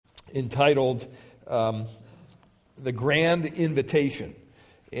entitled The Grand Invitation.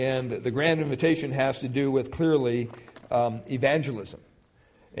 And the Grand Invitation has to do with, clearly, evangelism.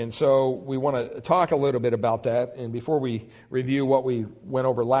 And so we want to talk a little bit about that. And before we review what we went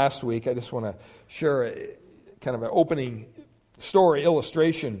over last week, I just want to share kind of an opening story,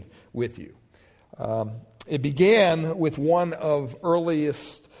 illustration with you. It began with one of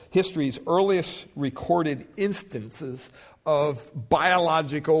history's earliest recorded instances of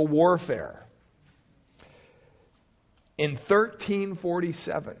biological warfare. In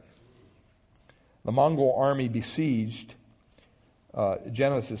 1347, the Mongol army besieged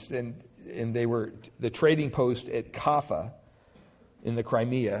Genesis, and they were the trading post at Kaffa in the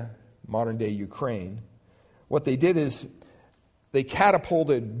Crimea, modern-day Ukraine. What they did is they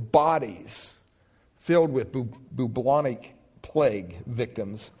catapulted bodies filled with bubonic plague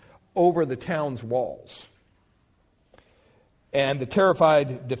victims over the town's walls. And the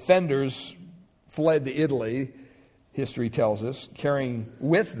terrified defenders fled to Italy, history tells us, carrying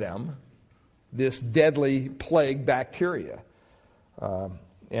with them this deadly plague bacteria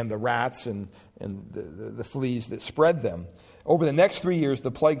and the rats and the fleas that spread them. Over the next 3 years,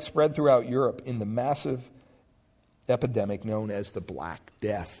 the plague spread throughout Europe in the massive epidemic known as the Black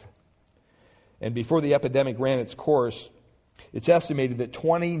Death. And before the epidemic ran its course, it's estimated that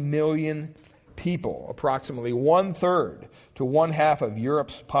 20 million people, approximately 1/3 to 1/2 of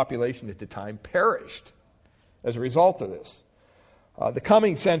Europe's population at the time, perished as a result of this. The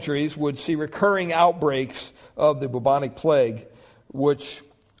coming centuries would see recurring outbreaks of the bubonic plague, which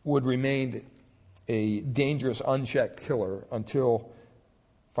would remain a dangerous, unchecked killer until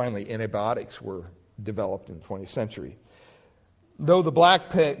finally antibiotics were developed in the 20th century. Though the Black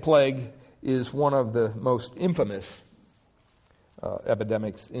Plague is one of the most infamous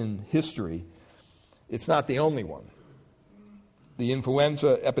epidemics in history, it's not the only one. The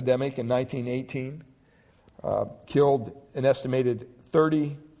influenza epidemic in 1918 killed an estimated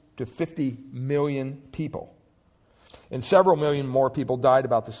 30 to 50 million people. And several million more people died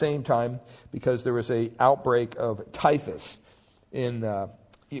about the same time because there was an outbreak of typhus in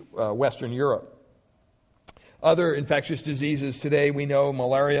Western Europe. Other infectious diseases today, we know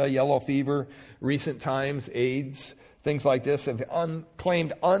malaria, yellow fever, recent times, AIDS, things like this have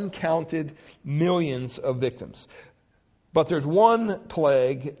claimed uncounted millions of victims. But there's one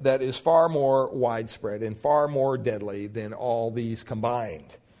plague that is far more widespread and far more deadly than all these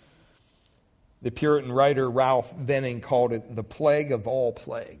combined. The Puritan writer Ralph Venning called it the plague of all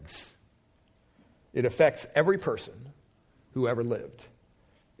plagues. It affects every person who ever lived.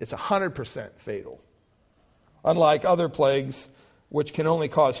 It's 100% fatal. Unlike other plagues, which can only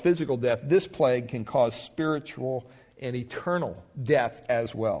cause physical death, this plague can cause spiritual and eternal death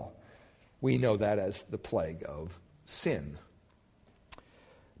as well. We know that as the plague of sin.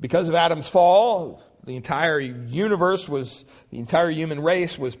 Because of Adam's fall, the entire human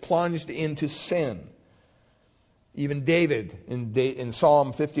race was plunged into sin. Even David in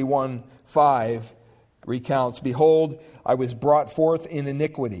Psalm 51:5 recounts, "Behold, I was brought forth in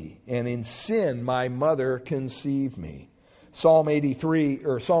iniquity, and in sin my mother conceived me." Psalm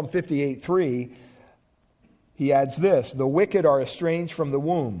 58:3, he adds this, "The wicked are estranged from the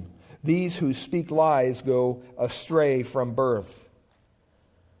womb. These who speak lies go astray from birth."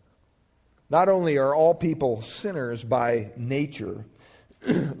 Not only are all people sinners by nature,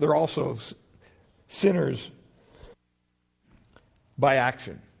 they're also sinners by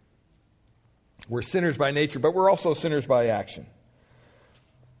action. We're sinners by nature, but we're also sinners by action.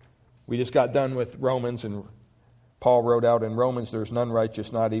 We just got done with Romans, and Paul wrote out in Romans, "There's none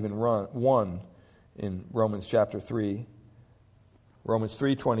righteous, not even one," in Romans chapter 3. Romans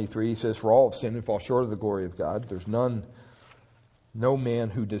 3:23 he says, "For all have sinned and fall short of the glory of God. There's no man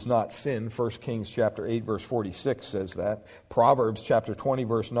who does not sin." 1 Kings chapter 8 verse 46 says that. Proverbs chapter 20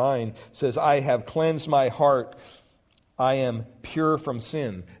 verse 9 says, "I have cleansed my heart. I am pure from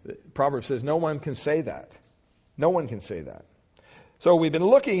sin." Proverbs says no one can say that. No one can say that. So we've been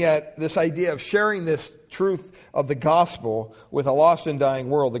looking at this idea of sharing this truth of the gospel with a lost and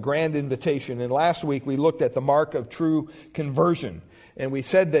dying world, the grand invitation. And last week we looked at the mark of true conversion. And we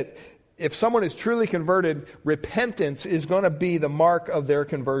said that if someone is truly converted, repentance is going to be the mark of their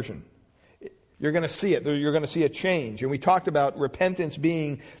conversion. You're going to see it. You're going to see a change. And we talked about repentance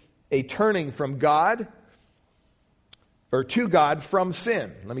being a turning from God, or to God from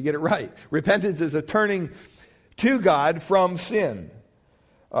sin. Let me get it right. Repentance is a turning to God from sin.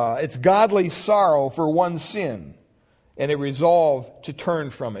 It's godly sorrow for one's sin and a resolve to turn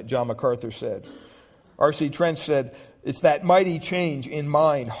from it, John MacArthur said. R.C. Trench said, "It's that mighty change in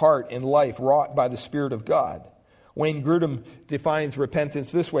mind, heart, and life wrought by the Spirit of God. Wayne Grudem defines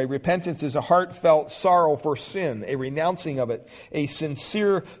repentance this way: repentance is a heartfelt sorrow for sin, a renouncing of it, a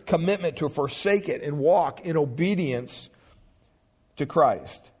sincere commitment to forsake it and walk in obedience to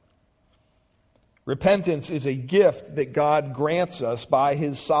Christ. Repentance is a gift that God grants us by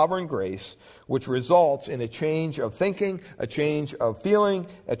His sovereign grace, which results in a change of thinking, a change of feeling,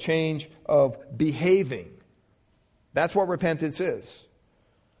 a change of behaving. That's what repentance is.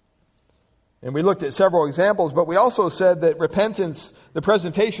 And we looked at several examples, but we also said that repentance, the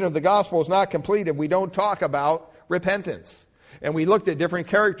presentation of the gospel, is not complete if we don't talk about repentance. And we looked at different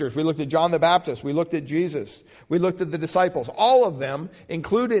characters. We looked at John the Baptist. We looked at Jesus. We looked at the disciples. All of them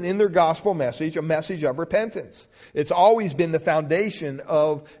included in their gospel message a message of repentance. It's always been the foundation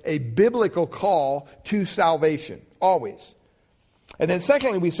of a biblical call to salvation. Always. And then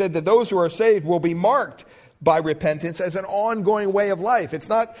secondly, we said that those who are saved will be marked by repentance as an ongoing way of life. It's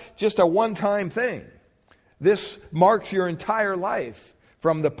not just a one-time thing. This marks your entire life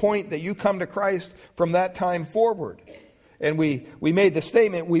from the point that you come to Christ from that time forward. And we made the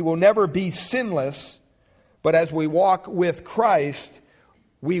statement, we will never be sinless, but as we walk with Christ,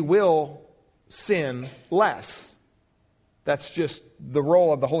 we will sin less. That's just the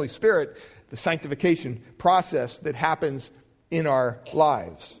role of the Holy Spirit, the sanctification process that happens in our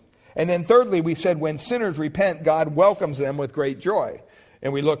lives. And then thirdly, we said when sinners repent, God welcomes them with great joy.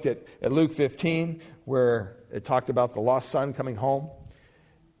 And we looked at Luke 15, where it talked about the lost son coming home.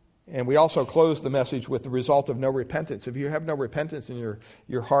 And we also closed the message with the result of no repentance. If you have no repentance in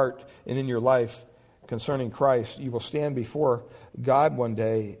your heart and in your life concerning Christ, you will stand before God one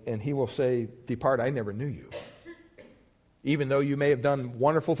day and He will say, "Depart, I never knew you." Even though you may have done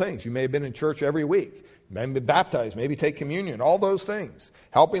wonderful things. You may have been in church every week. Maybe baptized, maybe take communion, all those things.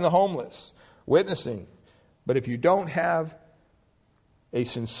 Helping the homeless, witnessing. But if you don't have a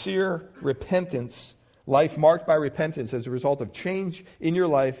sincere repentance, life marked by repentance as a result of change in your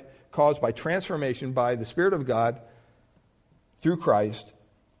life caused by transformation by the Spirit of God through Christ,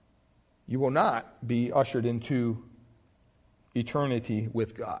 you will not be ushered into eternity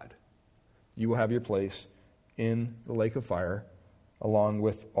with God. You will have your place in the lake of fire along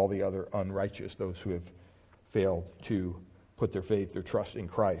with all the other unrighteous, those who have failed to put their faith, their trust in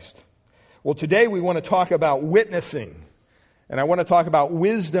Christ. Well, today we want to talk about witnessing. And I want to talk about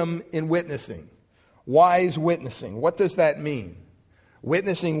wisdom in witnessing. Wise witnessing. What does that mean?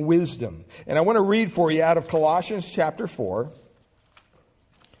 Witnessing wisdom. And I want to read for you out of Colossians chapter 4.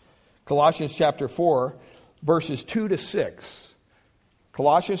 Colossians chapter 4, verses 2 to 6.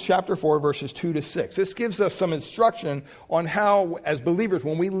 Colossians chapter 4, verses 2 to 6. This gives us some instruction on how, as believers,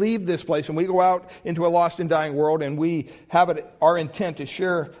 when we leave this place and we go out into a lost and dying world and we have it our intent to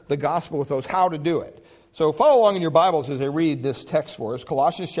share the gospel with those, how to do it. So follow along in your Bibles as I read this text for us.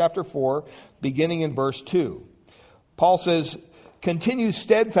 Colossians chapter 4, beginning in verse 2. Paul says, "Continue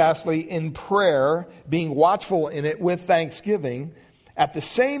steadfastly in prayer, being watchful in it with thanksgiving. At the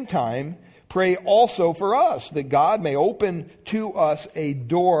same time, pray also for us, that God may open to us a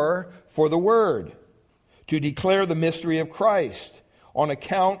door for the word, to declare the mystery of Christ, on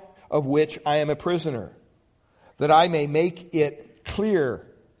account of which I am a prisoner, that I may make it clear,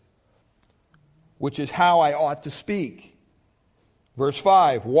 which is how I ought to speak." Verse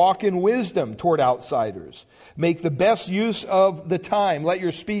 5, "Walk in wisdom toward outsiders. Make the best use of the time. Let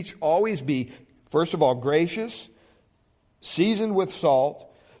your speech always be, first of all, gracious, seasoned with salt,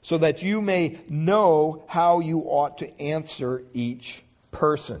 so that you may know how you ought to answer each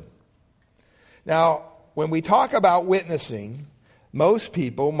person." Now, when we talk about witnessing, most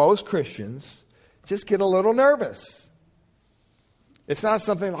people, most Christians, just get a little nervous. It's not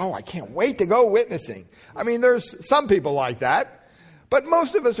something, "Oh, I can't wait to go witnessing." I mean, there's some people like that, but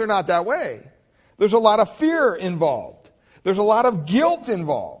most of us are not that way. There's a lot of fear involved. There's a lot of guilt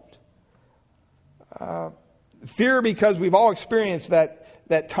involved. Fear because we've all experienced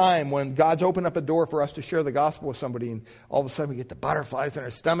that time when God's opened up a door for us to share the gospel with somebody, and all of a sudden we get the butterflies in our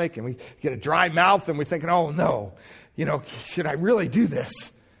stomach and we get a dry mouth and we're thinking, "Oh no, should I really do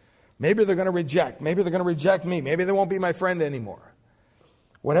this? Maybe they're going to reject. Maybe they're going to reject me. Maybe they won't be my friend anymore."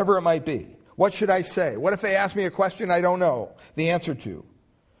 Whatever it might be. What should I say? What if they ask me a question I don't know the answer to?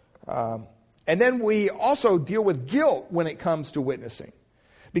 And then we also deal with guilt when it comes to witnessing.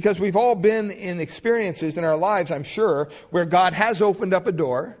 Because we've all been in experiences in our lives, I'm sure, where God has opened up a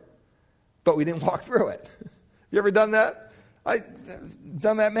door, but we didn't walk through it. You ever done that? I've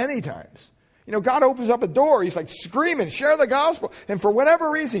done that many times. God opens up a door. He's like screaming, "Share the gospel." And for whatever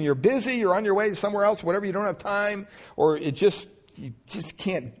reason, you're busy, you're on your way to somewhere else, whatever, you don't have time, or you just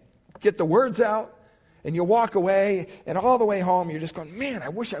can't get the words out. And you walk away, and all the way home, you're just going, man, I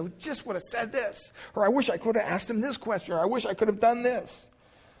wish I just would have said this. Or I wish I could have asked him this question. Or I wish I could have done this.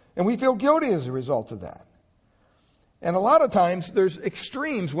 And we feel guilty as a result of that. And a lot of times, there's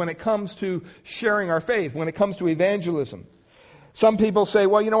extremes when it comes to sharing our faith, when it comes to evangelism. Some people say,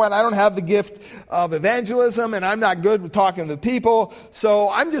 well, you know what, I don't have the gift of evangelism, and I'm not good with talking to people, so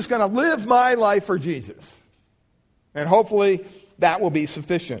I'm just going to live my life for Jesus. And hopefully, that will be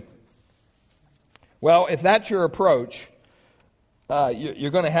sufficient. Well, if that's your approach,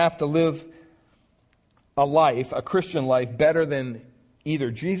 you're going to have to live a life, a Christian life, better than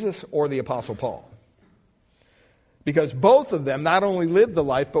either Jesus or the Apostle Paul. Because both of them not only lived the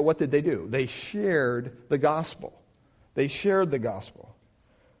life, but what did they do? They shared the gospel. They shared the gospel.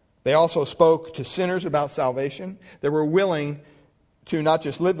 They also spoke to sinners about salvation. They were willing to not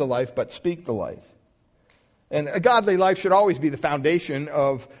just live the life, but speak the life. And a godly life should always be the foundation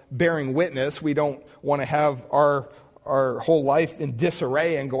of bearing witness. We don't want to have our whole life in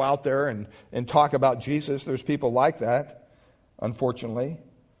disarray and go out there and talk about Jesus. There's people like that, unfortunately.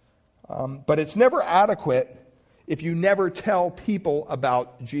 But it's never adequate if you never tell people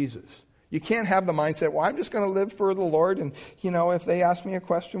about Jesus. You can't have the mindset, well, I'm just going to live for the Lord, and, if they ask me a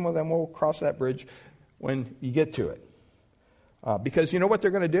question, well, then we'll cross that bridge when you get to it. Because you know what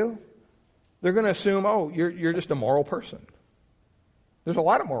they're going to do? They're going to assume, oh, you're just a moral person. There's a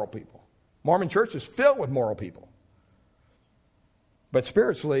lot of moral people. Mormon church is filled with moral people. But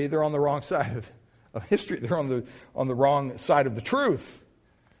spiritually, they're on the wrong side of history. They're on the wrong side of the truth.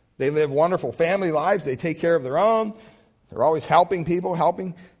 They live wonderful family lives. They take care of their own. They're always helping people,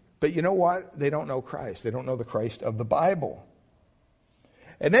 But you know what? They don't know Christ. They don't know the Christ of the Bible.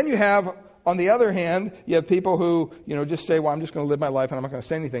 And then you have, on the other hand, you have people who, just say, well, I'm just going to live my life and I'm not going to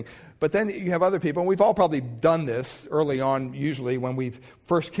say anything. But then you have other people, and we've all probably done this early on, usually when we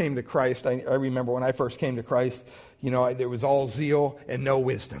first came to Christ. I remember when I first came to Christ, there was all zeal and no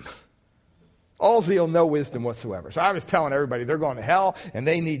wisdom. All zeal, no wisdom whatsoever. So I was telling everybody they're going to hell and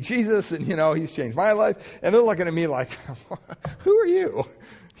they need Jesus, and, he's changed my life. And they're looking at me like, who are you?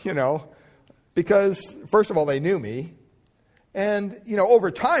 Because, first of all, they knew me. And,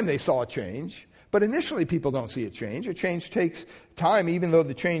 over time they saw a change. But initially people don't see a change. A change takes time, even though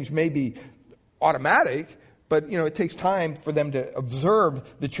the change may be automatic. But, it takes time for them to observe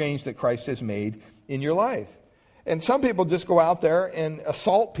the change that Christ has made in your life. And some people just go out there and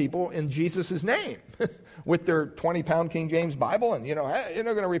assault people in Jesus' name with their 20-pound King James Bible. And, you're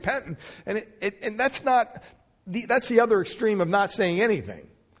going to repent. And that's that's the other extreme of not saying anything.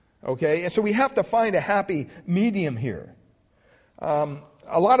 Okay, and so we have to find a happy medium here.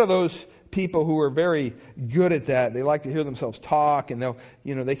 A lot of those people who are very good at that, they like to hear themselves talk, and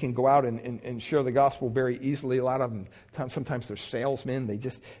they can go out and share the gospel very easily. A lot of them, sometimes they're salesmen.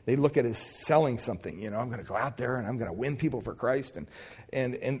 They look at it as selling something. I'm going to go out there and I'm going to win people for Christ,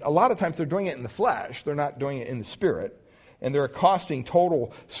 and a lot of times they're doing it in the flesh. They're not doing it in the spirit, and they're accosting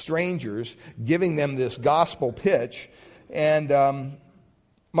total strangers, giving them this gospel pitch, and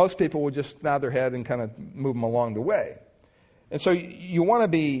most people will just nod their head and kind of move them along the way. And so you want to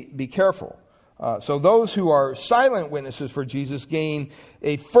be careful. So those who are silent witnesses for Jesus gain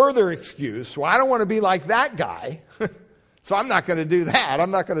a further excuse. Well, I don't want to be like that guy, so I'm not going to do that.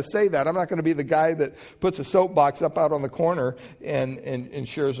 I'm not going to say that. I'm not going to be the guy that puts a soapbox up out on the corner and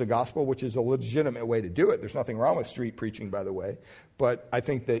shares the gospel, which is a legitimate way to do it. There's nothing wrong with street preaching, by the way. But I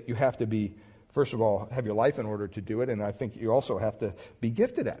think that you have to be, first of all, have your life in order to do it, and I think you also have to be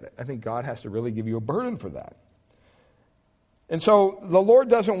gifted at it. I think God has to really give you a burden for that. And so the Lord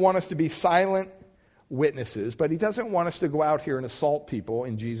doesn't want us to be silent witnesses, but he doesn't want us to go out here and assault people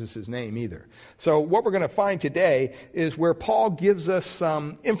in Jesus' name either. So what we're going to find today is where Paul gives us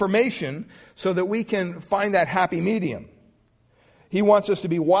some information so that we can find that happy medium. He wants us to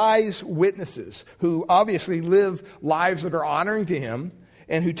be wise witnesses who obviously live lives that are honoring to him,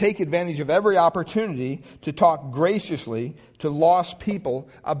 and who take advantage of every opportunity to talk graciously to lost people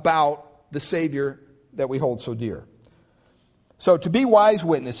about the Savior that we hold so dear. So to be wise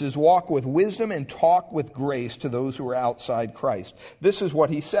witnesses, walk with wisdom and talk with grace to those who are outside Christ. This is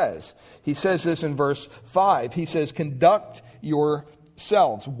what he says. He says this in verse 5. He says, conduct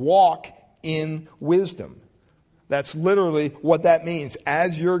yourselves, walk in wisdom. That's literally what that means.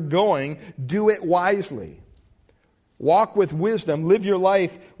 As you're going, do it wisely. Walk with wisdom. Live your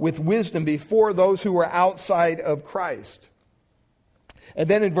life with wisdom before those who are outside of Christ. And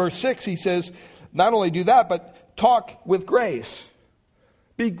then in verse 6 he says, not only do that, but talk with grace.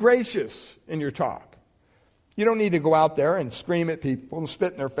 Be gracious in your talk. You don't need to go out there and scream at people and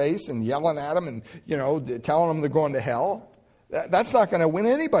spit in their face and yelling at them and, telling them they're going to hell. That's not going to win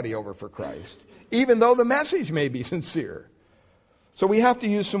anybody over for Christ, even though the message may be sincere. So we have to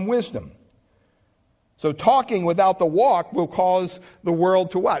use some wisdom. So talking without the walk will cause the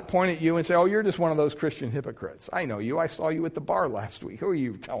world to what? Point at you and say, oh, you're just one of those Christian hypocrites. I know you. I saw you at the bar last week. Who are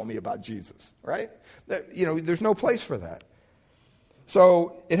you telling me about Jesus? Right? There's no place for that.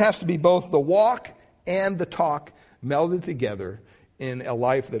 So it has to be both the walk and the talk melded together in a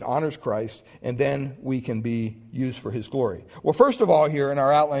life that honors Christ, and then we can be used for his glory. Well, first of all, here in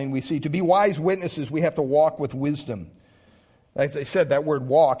our outline, we see to be wise witnesses, we have to walk with wisdom. As I said, that word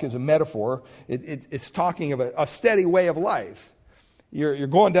walk is a metaphor. It's talking of a steady way of life. You're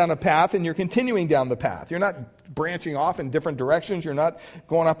going down a path and you're continuing down the path. You're not branching off in different directions. You're not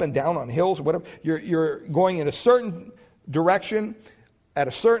going up and down on hills or whatever. You're going in a certain direction at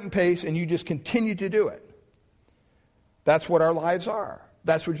a certain pace, and you just continue to do it. That's what our lives are.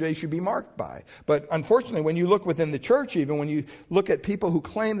 That's what they should be marked by. But unfortunately, when you look within the church, even when you look at people who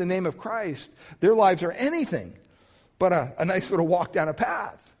claim the name of Christ, their lives are anything but a nice little walk down a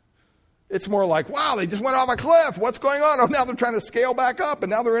path. It's more like, wow, they just went off a cliff. What's going on? Oh, now they're trying to scale back up,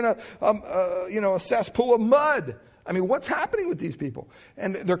 and now they're in a cesspool of mud. I mean, what's happening with these people?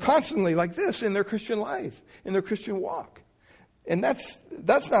 And they're constantly like this in their Christian life, in their Christian walk. And that's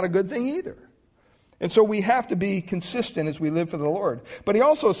not a good thing either. And so we have to be consistent as we live for the Lord. But he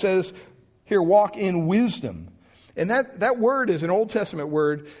also says here, walk in wisdom. And that word is an Old Testament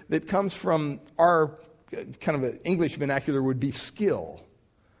word that comes from our kind of an English vernacular would be skill.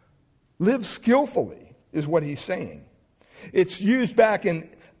 Live skillfully is what he's saying. It's used back in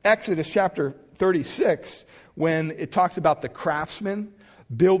Exodus chapter 36 when it talks about the craftsmen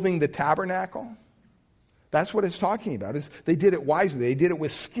building the tabernacle. That's what it's talking about. They did it wisely. They did it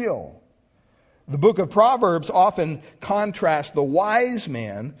with skill. The book of Proverbs often contrasts the wise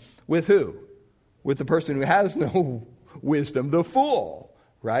man with who? With the person who has no wisdom, the fool.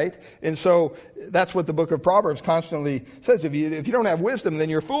 Right? And so that's what the book of Proverbs constantly says. If you don't have wisdom, then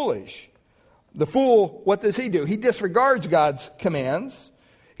you're foolish. The fool, what does he do? He disregards God's commands.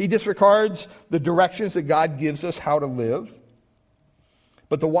 He disregards the directions that God gives us how to live.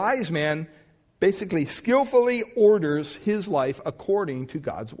 But the wise man basically skillfully orders his life according to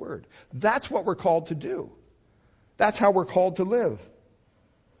God's word. That's what we're called to do. That's how we're called to live.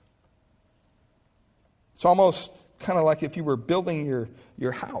 It's almost kind of like if you were building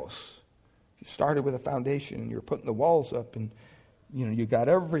your house. You started with a foundation and you're putting the walls up, and you got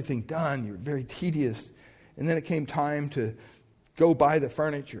everything done. You're very tedious. And then it came time to go buy the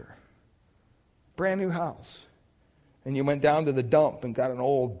furniture. Brand new house. And you went down to the dump and got an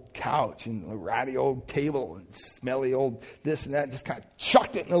old couch and a ratty old table and smelly old this and that. Just kind of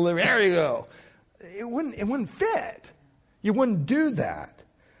chucked it in the living room. There you go. It wouldn't fit. You wouldn't do that.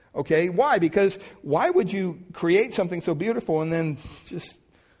 Okay, why? Because why would you create something so beautiful and then just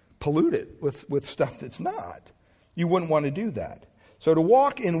pollute it with stuff that's not? You wouldn't want to do that. So to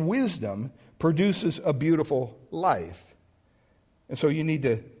walk in wisdom produces a beautiful life. And so you need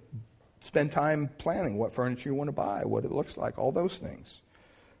to spend time planning what furniture you want to buy, what it looks like, all those things.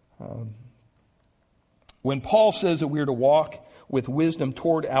 When Paul says that we're to walk with wisdom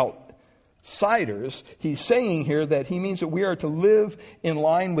toward outsiders, he's saying here that he means that we are to live in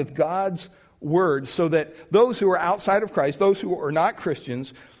line with God's word so that those who are outside of Christ, those who are not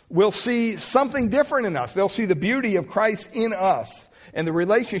Christians, will see something different in us. They'll see the beauty of Christ in us and the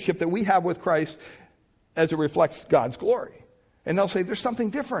relationship that we have with Christ as it reflects God's glory. And they'll say, there's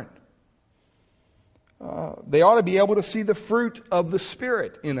something different. They ought to be able to see the fruit of the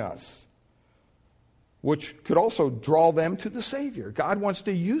Spirit in us, which could also draw them to the Savior. God wants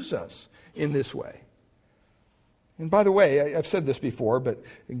to use us in this way. And by the way, I've said this before, but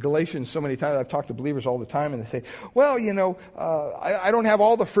in Galatians so many times, I've talked to believers all the time, and they say, well, I don't have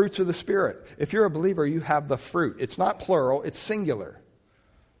all the fruits of the Spirit. If you're a believer, you have the fruit. It's not plural, it's singular.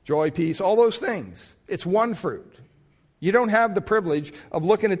 Joy, peace, all those things. It's one fruit. You don't have the privilege of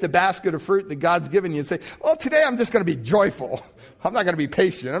looking at the basket of fruit that God's given you and say, well, today I'm just going to be joyful. I'm not going to be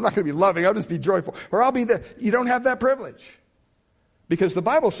patient. I'm not going to be loving. I'll just be joyful. Or I'll be You don't have that privilege. Because the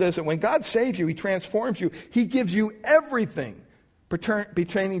Bible says that when God saves you, He transforms you. He gives you everything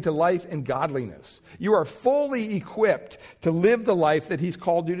pertaining to life and godliness. You are fully equipped to live the life that He's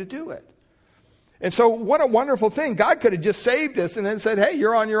called you to do it. And so what a wonderful thing. God could have just saved us and then said, hey,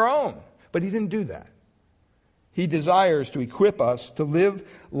 you're on your own. But He didn't do that. He desires to equip us to live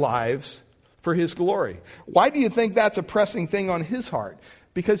lives for His glory. Why do you think that's a pressing thing on His heart?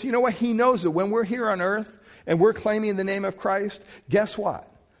 Because you know what? He knows that when we're here on earth and we're claiming the name of Christ, guess what?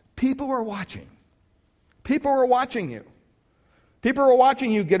 People are watching. People are watching you. People are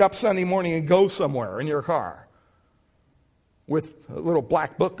watching you get up Sunday morning and go somewhere in your car. with a little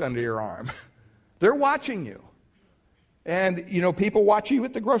black book under your arm. They're watching you. And, people watch you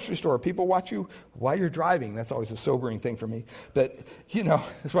at the grocery store. People watch you while you're driving. That's always a sobering thing for me. But,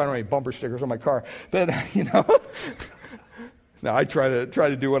 that's why I don't have any bumper stickers on my car. But, now I try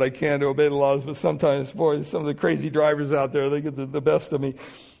to do what I can to obey the laws, but sometimes, boy, some of the crazy drivers out there, they get the best of me.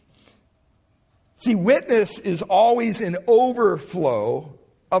 See, witness is always an overflow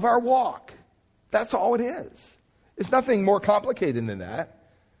of our walk. That's all it is. It's nothing more complicated than that.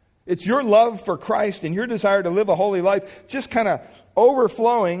 It's your love for Christ and your desire to live a holy life just kind of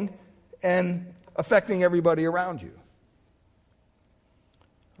overflowing and affecting everybody around you.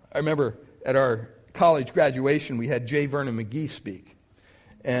 I remember at our college graduation, we had J. Vernon McGee speak.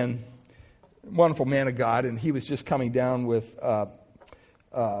 And wonderful man of God, and he was just coming down with, not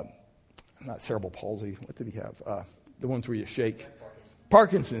cerebral palsy, what did he have? The ones where you shake.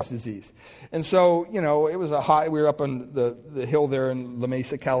 Parkinson's disease. And so, it was we were up on the hill there in La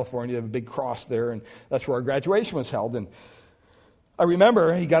Mesa, California. They have a big cross there, and that's where our graduation was held. And I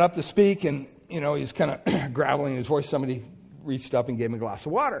remember he got up to speak, and, he was kind of graveling in his voice. Somebody reached up and gave him a glass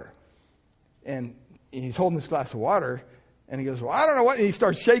of water. And he's holding this glass of water, and he goes, well, I don't know what, and he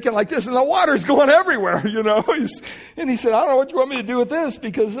starts shaking like this, and the water's going everywhere, And he said, I don't know what you want me to do with this,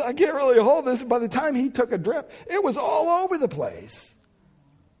 because I can't really hold this. And by the time he took a drip, it was all over the place.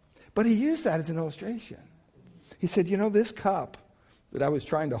 But he used that as an illustration. He said, this cup that I was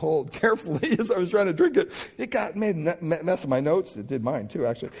trying to hold carefully as I was trying to drink it, it made a mess of my notes. It did mine too,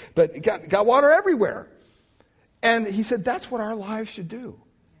 actually. But it got water everywhere. And he said, that's what our lives should do.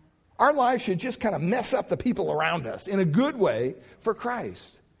 Our lives should just kind of mess up the people around us in a good way for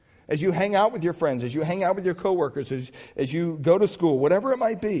Christ. As you hang out with your friends, as you hang out with your coworkers, as you go to school, whatever it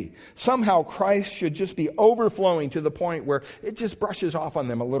might be, somehow Christ should just be overflowing to the point where it just brushes off on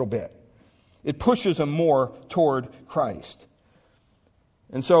them a little bit. It pushes them more toward Christ.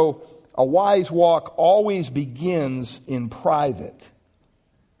 And so a wise walk always begins in private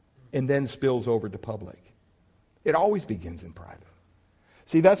and then spills over to public. It always begins in private.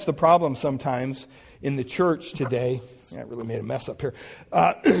 See, that's the problem sometimes in the church today. I really made a mess up here.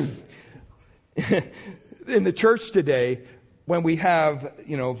 In the church today, when we have,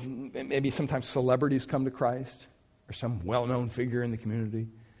 maybe sometimes celebrities come to Christ or some well-known figure in the community,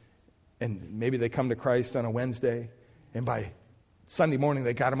 and maybe they come to Christ on a Wednesday, and by Sunday morning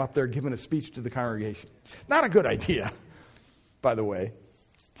they got them up there giving a speech to the congregation. Not a good idea, by the way.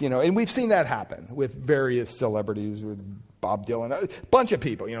 And we've seen that happen with various celebrities, with Bob Dylan, a bunch of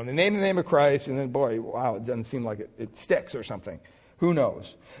people, they name the name of Christ, and then, boy, wow, it doesn't seem like it sticks or something. Who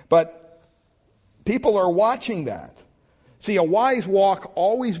knows? But people are watching that. See, a wise walk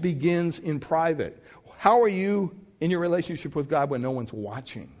always begins in private. How are you in your relationship with God when no one's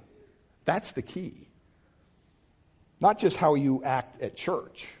watching? That's the key. Not just how you act at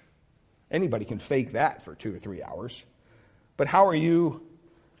church. Anybody can fake that for 2 or 3 hours. But how are you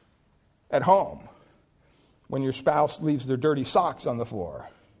at home when your spouse leaves their dirty socks on the floor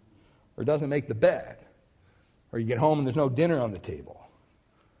or doesn't make the bed, or you get home and there's no dinner on the table?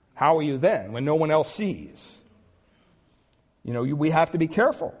 How are you then when no one else sees? We have to be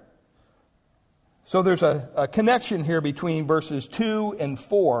careful. So there's a connection here between verses 2 and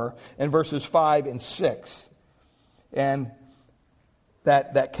 4 and verses 5 and 6. And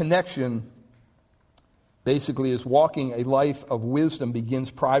that connection basically is walking a life of wisdom begins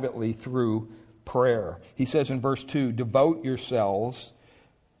privately through prayer. He says in verse 2, devote yourselves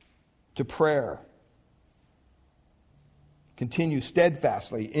to prayer. Continue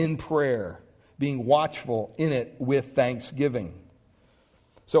steadfastly in prayer, being watchful in it with thanksgiving.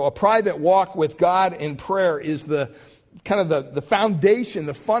 So a private walk with God in prayer is the foundation,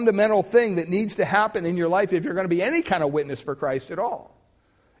 the fundamental thing that needs to happen in your life if you're going to be any kind of witness for Christ at all.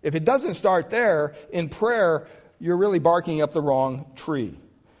 If it doesn't start there, in prayer, you're really barking up the wrong tree.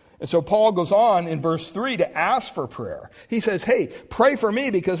 And so Paul goes on in verse 3 to ask for prayer. He says, hey, pray for me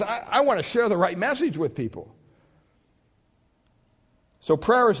because I want to share the right message with people. So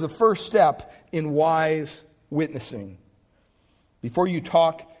prayer is the first step in wise witnessing. Before you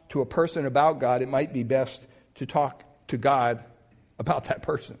talk to a person about God, it might be best to talk to God about that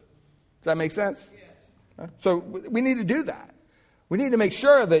person. Does that make sense? Yes. So we need to do that. We need to make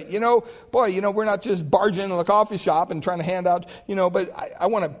sure that, we're not just barging into the coffee shop and trying to hand out, but I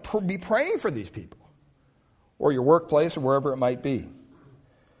want to be praying for these people. Or your workplace or wherever it might be.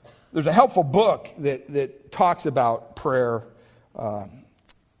 There's a helpful book that talks about prayer,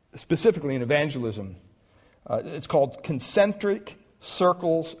 specifically in evangelism. It's called Concentric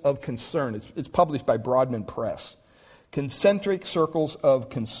Circles of Concern. It's published by Broadman Press. Concentric Circles of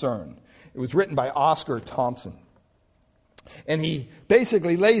Concern. It was written by Oscar Thompson. And he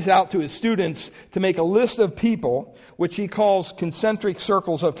basically lays out to his students to make a list of people, which he calls concentric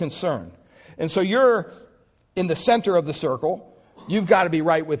circles of concern. And so you're in the center of the circle. You've got to be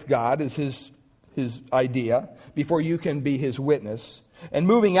right with God, is his idea, before you can be his witness. And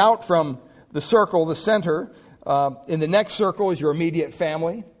moving out from the circle, the center, in the next circle is your immediate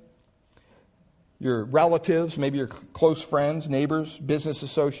family, your relatives, maybe your close friends, neighbors, business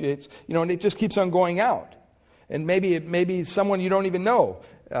associates, and it just keeps on going out. And maybe someone you don't even know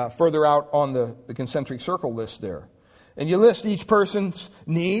further out on the concentric circle list there. And you list each person's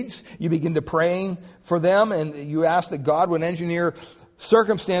needs. You begin to praying for them, and you ask that God would engineer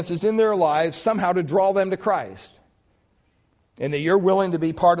circumstances in their lives somehow to draw them to Christ. And that you're willing to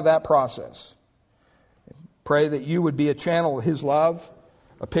be part of that process. Pray that you would be a channel of his love,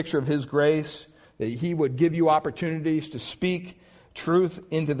 a picture of his grace, that he would give you opportunities to speak truth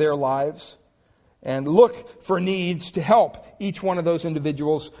into their lives. And look for needs to help each one of those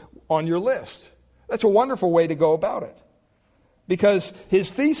individuals on your list. That's a wonderful way to go about it. Because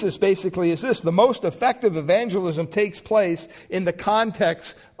his thesis basically is this: the most effective evangelism takes place in the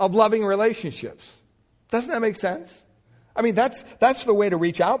context of loving relationships. Doesn't that make sense? I mean, that's the way to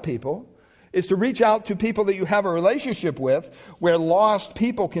reach out people, is to reach out to people that you have a relationship with, where lost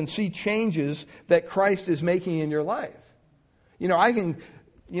people can see changes that Christ is making in your life. I can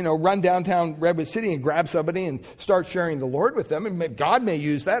run downtown Redwood City and grab somebody and start sharing the Lord with them. And God may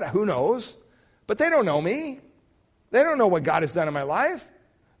use that. Who knows? But they don't know me. They don't know what God has done in my life.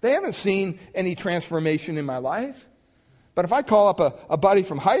 They haven't seen any transformation in my life. But if I call up a buddy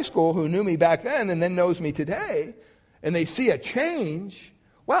from high school who knew me back then and then knows me today, and they see a change,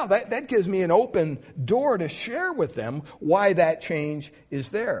 wow, that gives me an open door to share with them why that change is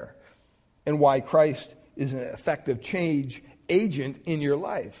there and why Christ is an effective change agent in your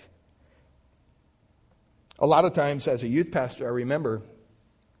life. A lot of times as a youth pastor, I remember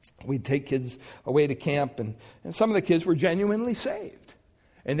we'd take kids away to camp, and some of the kids were genuinely saved.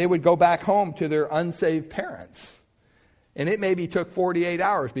 And they would go back home to their unsaved parents. And it maybe took 48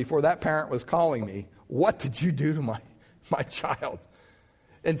 hours before that parent was calling me, "What did you do to my child?"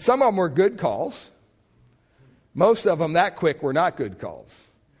 And some of them were good calls. Most of them that quick were not good calls.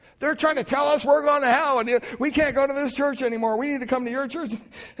 They're trying to tell us we're going to hell, and we can't go to this church anymore. We need to come to your church.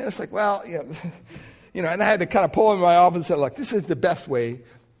 And it's like, well, and I had to kind of pull them in my office and say, look, this is the best way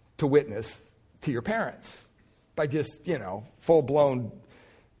to witness to your parents, by just, full-blown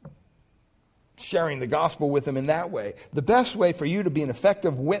sharing the gospel with them in that way. The best way for you to be an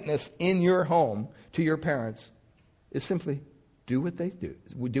effective witness in your home to your parents is simply do what they do.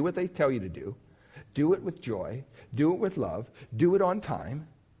 Do what they tell you to do. Do it with joy. Do it with love. Do it on time.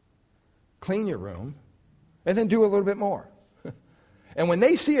 Clean your room. And then do a little bit more. And when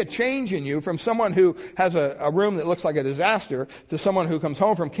they see a change in you from someone who has a room that looks like a disaster to someone who comes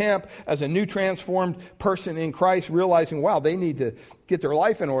home from camp as a new transformed person in Christ, realizing, wow, they need to get their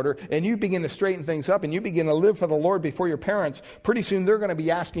life in order, and you begin to straighten things up and you begin to live for the Lord before your parents, pretty soon they're going to be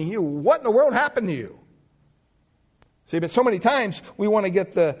asking you, what in the world happened to you? See, but so many times we want to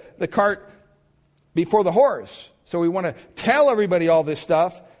get the cart before the horse. So we want to tell everybody all this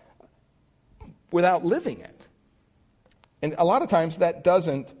stuff without living it. And a lot of times that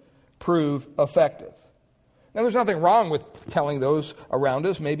doesn't prove effective. Now, there's nothing wrong with telling those around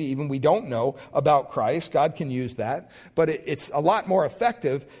us, maybe even we don't know about Christ. God can use that. But it's a lot more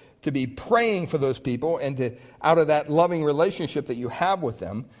effective to be praying for those people, and to, out of that loving relationship that you have with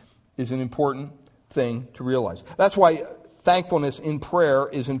them, is an important thing to realize. That's why thankfulness in prayer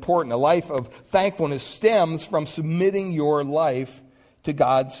is important. A life of thankfulness stems from submitting your life to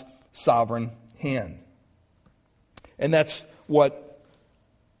God's sovereign hand. And that's what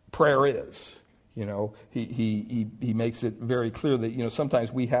prayer is. He makes it very clear that,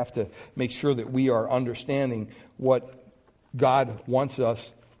 sometimes we have to make sure that we are understanding what God wants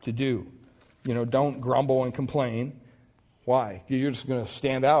us to do. Don't grumble and complain. Why? You're just going to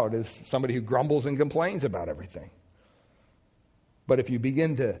stand out as somebody who grumbles and complains about everything. But if you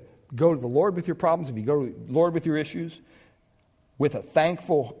begin to go to the Lord with your problems, if you go to the Lord with your issues, with a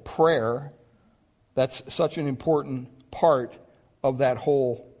thankful prayer, that's such an important part of that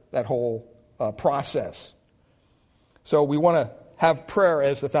whole process. So we want to have prayer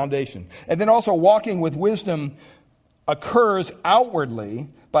as the foundation. And then also walking with wisdom occurs outwardly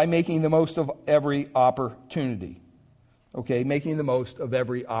by making the most of every opportunity. Okay, making the most of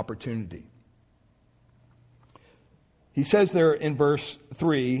every opportunity. He says there in verse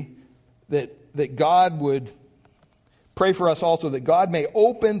 3 that God would pray for us also, that God may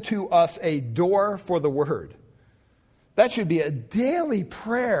open to us a door for the word. That should be a daily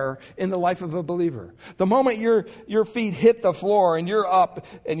prayer in the life of a believer. The moment your feet hit the floor and you're up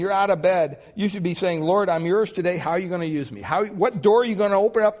and you're out of bed, you should be saying, Lord, I'm yours today. How are you going to use me? What door are you going to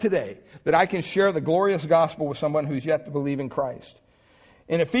open up today that I can share the glorious gospel with someone who's yet to believe in Christ?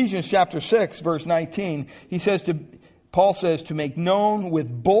 In Ephesians chapter 6, verse 19, Paul says to make known with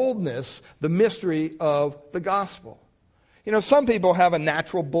boldness the mystery of the gospel. You know, some people have a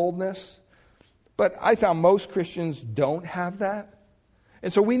natural boldness, but I found most Christians don't have that.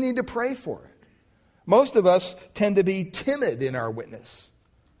 And so we need to pray for it. Most of us tend to be timid in our witness.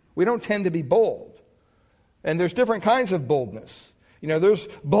 We don't tend to be bold. And there's different kinds of boldness. You know, there's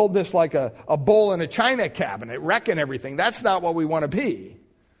boldness like a bull in a china cabinet, wrecking everything. That's not what we want to be.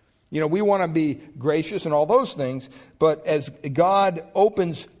 You know, we want to be gracious and all those things, but as God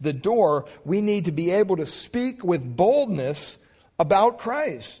opens the door, we need to be able to speak with boldness about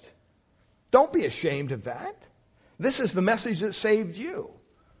Christ. Don't be ashamed of that. This is the message that saved you.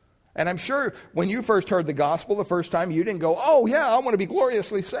 And I'm sure when you first heard the gospel the first time, you didn't go, oh yeah, I want to be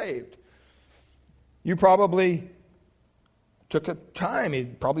gloriously saved. You probably took a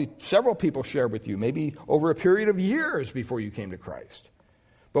time, probably several people shared with you, maybe over a period of years before you came to Christ.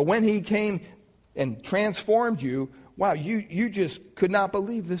 But when he came and transformed you, wow, you just could not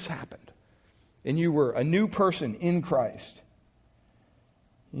believe this happened. And you were a new person in Christ.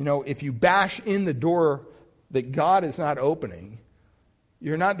 You know, if you bash in the door that God is not opening,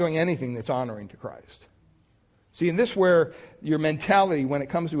 you're not doing anything that's honoring to Christ. See, and this is where your mentality when it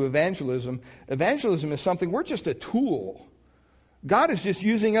comes to evangelism is something, we're just a tool. God is just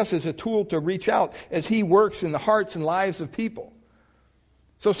using us as a tool to reach out as he works in the hearts and lives of people.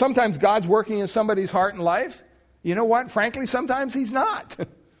 So sometimes God's working in somebody's heart and life. You know what? Frankly, sometimes he's not.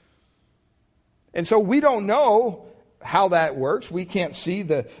 And so we don't know how that works. We can't see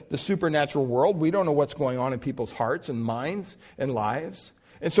the supernatural world. We don't know what's going on in people's hearts and minds and lives.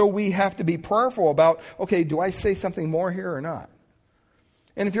 And so we have to be prayerful about, okay, do I say something more here or not?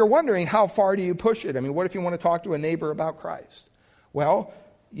 And if you're wondering, how far do you push it? I mean, what if you want to talk to a neighbor about Christ? Well,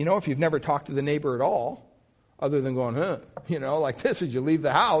 you know, if you've never talked to the neighbor at all, other than going, you know, like this as you leave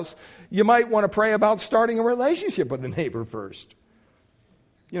the house, you might want to pray about starting a relationship with the neighbor first.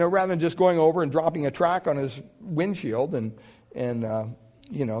 You know, rather than just going over and dropping a track on his windshield and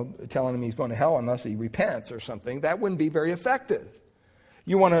you know, telling him he's going to hell unless he repents or something, that wouldn't be very effective.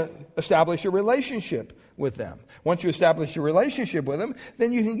 You want to establish a relationship with them. Once you establish a relationship with them,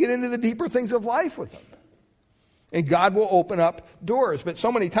 then you can get into the deeper things of life with them. And God will open up doors. But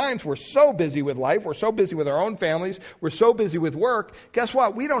so many times we're so busy with life, we're so busy with our own families, we're so busy with work, guess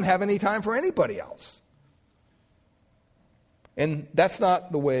what? We don't have any time for anybody else. And that's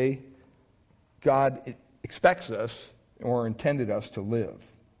not the way God expects us or intended us to live.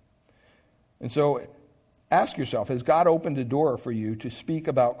 And so ask yourself, has God opened a door for you to speak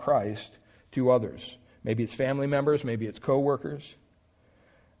about Christ to others? Maybe it's family members, maybe it's co-workers.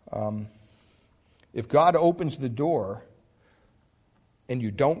 If God opens the door and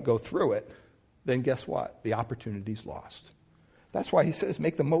you don't go through it, then guess what? The opportunity's lost. That's why he says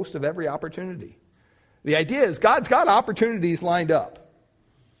make the most of every opportunity. The idea is God's got opportunities lined up.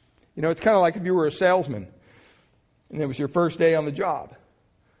 You know, it's kind of like if you were a salesman and it was your first day on the job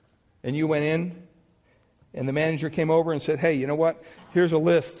and you went in and the manager came over and said, hey, you know what? Here's a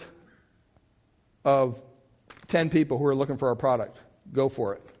list of 10 people who are looking for our product. Go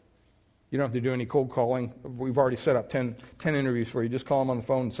for it. You don't have to do any cold calling. We've already set up 10 interviews for you. Just call them on the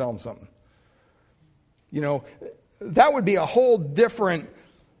phone and sell them something. You know, that would be a whole different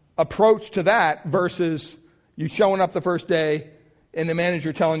approach to that versus you showing up the first day and the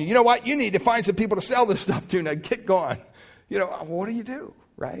manager telling you, you know what, you need to find some people to sell this stuff to. Now get going. You know, what do you do,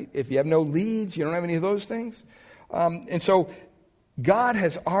 right? If you have no leads, you don't have any of those things. And so God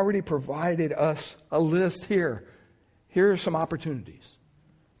has already provided us a list here. Here are some opportunities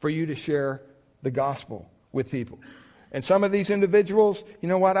for you to share the gospel with people. And some of these individuals, you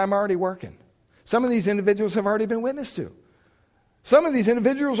know what, I'm already working. Some of these individuals have already been witnessed to. Some of these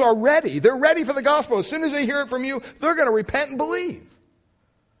individuals are ready. They're ready for the gospel. As soon as they hear it from you, they're going to repent and believe.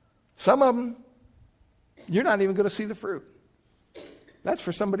 Some of them, you're not even going to see the fruit. That's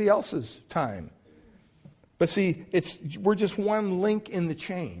for somebody else's time. But see, we're just one link in the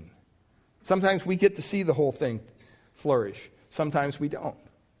chain. Sometimes we get to see the whole thing flourish. Sometimes we don't.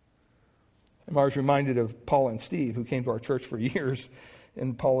 I was reminded of Paula and Steve, who came to our church for years.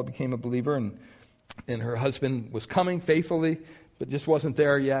 And Paula became a believer, and her husband was coming faithfully, but just wasn't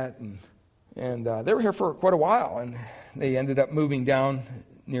there yet. And they were here for quite a while, and they ended up moving down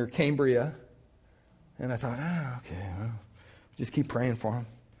near Cambria. And I thought, okay, well, just keep praying for him.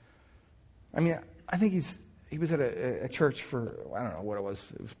 I mean, I think he was at a church for, I don't know what it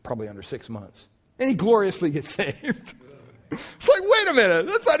was probably under 6 months. And he gloriously gets saved. It's like, wait a minute,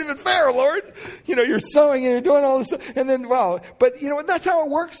 that's not even fair, Lord. You're sowing and you're doing all this stuff. And then, but that's how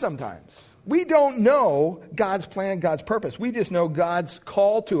it works sometimes. We don't know God's plan, God's purpose. We just know God's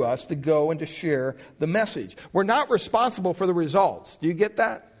call to us to go and to share the message. We're not responsible for the results. Do you get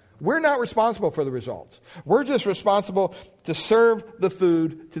that? We're not responsible for the results. We're just responsible to serve the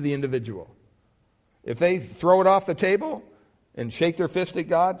food to the individual. If they throw it off the table and shake their fist at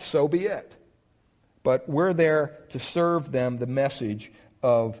God, so be it. But we're there to serve them the message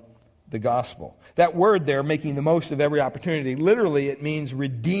of the gospel. That word there, making the most of every opportunity, literally it means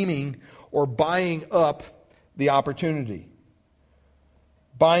redeeming or buying up the opportunity.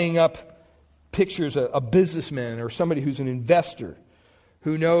 Buying up pictures a businessman or somebody who's an investor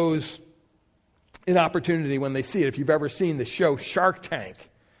who knows an opportunity when they see it. If you've ever seen the show Shark Tank,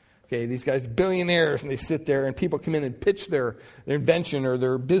 okay, these guys billionaires, and they sit there and people come in and pitch their invention or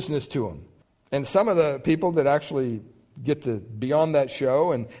their business to them. And some of the people that actually get to be on that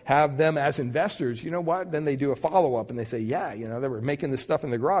show and have them as investors, you know what? Then they do a follow-up and they say, yeah, they were making this stuff in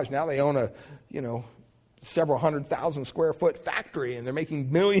the garage. Now they own a, several 100,000 square foot factory and they're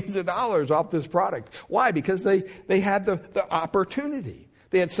making millions of dollars off this product. Why? Because they had the opportunity.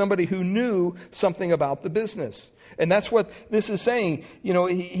 They had somebody who knew something about the business. And that's what this is saying.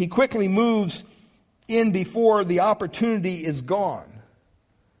 He quickly moves in before the opportunity is gone.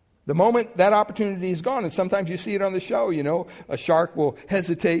 The moment that opportunity is gone, and sometimes you see it on the show, a shark will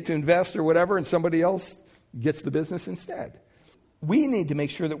hesitate to invest or whatever, and somebody else gets the business instead. We need to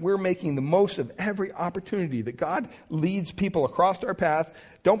make sure that we're making the most of every opportunity, that God leads people across our path.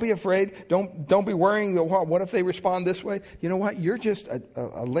 Don't be afraid. Don't be worrying, what if they respond this way? You know what? You're just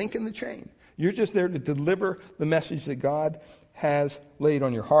a link in the chain. You're just there to deliver the message that God has laid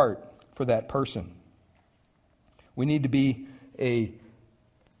on your heart for that person. We need to be a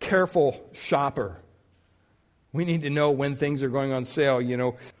careful shopper. We need to know when things are going on sale.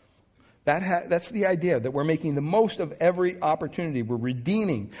 That's the idea, that we're making the most of every opportunity. We're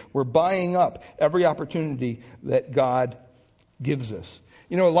redeeming, we're buying up every opportunity that God gives us.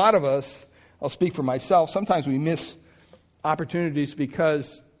 A lot of us, I'll speak for myself, sometimes we miss opportunities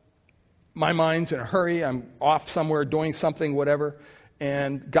because my mind's in a hurry. I'm off somewhere doing something, whatever,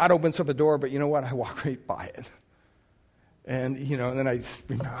 and God opens up a door, but you know what? I walk right by it. And, and then I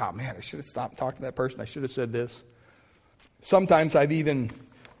should have stopped talking to that person. I should have said this. Sometimes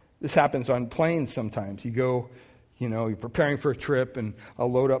this happens on planes sometimes. You go, you're preparing for a trip, and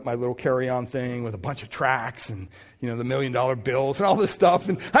I'll load up my little carry-on thing with a bunch of tracts and, the $1 million bills and all this stuff.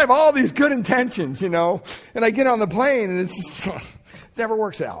 And I have all these good intentions, and I get on the plane and it never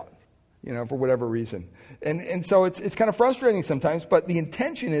works out, for whatever reason. And so it's kind of frustrating sometimes, but the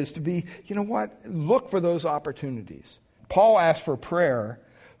intention is to be, look for those opportunities. Paul asked for prayer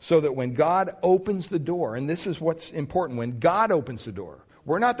so that when God opens the door, and this is what's important, when God opens the door,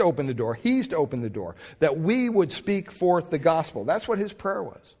 we're not to open the door, He's to open the door, that we would speak forth the gospel. That's what his prayer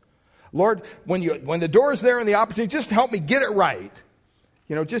was. Lord, when the door is there and the opportunity, just help me get it right.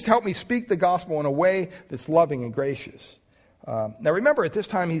 Just help me speak the gospel in a way that's loving and gracious. Now remember, at this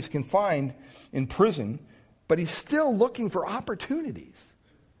time he's confined in prison, but he's still looking for opportunities.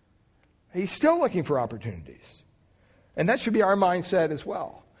 He's still looking for opportunities. And that should be our mindset as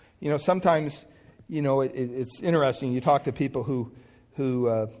well. Sometimes, it's interesting. You talk to people who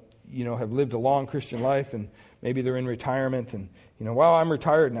have lived a long Christian life, and maybe they're in retirement, and, I'm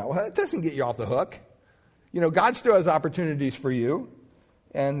retired now. Well, that doesn't get you off the hook. God still has opportunities for you.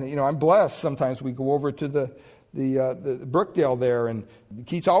 And, I'm blessed. Sometimes we go over to the Brookdale there, and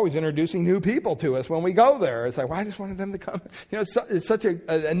Keith's always introducing new people to us when we go there. It's like, well, I just wanted them to come. It's such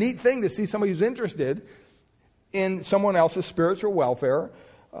a neat thing to see somebody who's interested in someone else's spiritual welfare,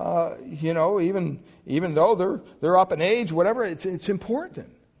 even though they're up in age, whatever, it's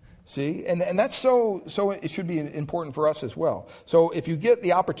important. See, and that's so it should be important for us as well. So if you get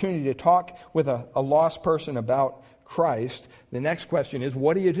the opportunity to talk with a lost person about Christ, the next question is,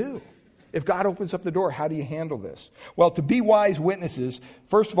 what do you do? If God opens up the door, how do you handle this? Well, to be wise witnesses,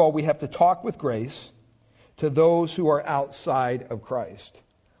 first of all, we have to talk with grace to those who are outside of Christ.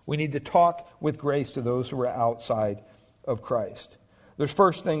 We need to talk with grace to those who are outside of Christ. There's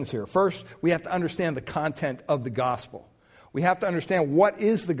first things here. First, we have to understand the content of the gospel. We have to understand what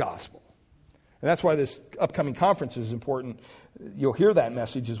is the gospel. And that's why this upcoming conference is important. You'll hear that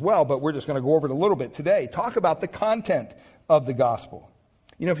message as well, but we're just going to go over it a little bit today. Talk about the content of the gospel.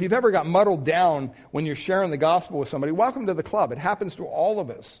 If you've ever got muddled down when you're sharing the gospel with somebody, welcome to the club. It happens to all of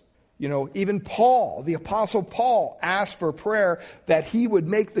us. Even Paul, the Apostle Paul, asked for prayer that he would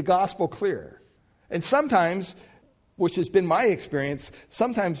make the gospel clear. And sometimes, which has been my experience,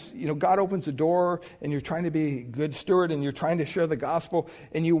 sometimes, God opens a door and you're trying to be a good steward and you're trying to share the gospel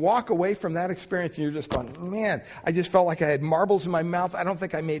and you walk away from that experience and you're just going, man, I just felt like I had marbles in my mouth. I don't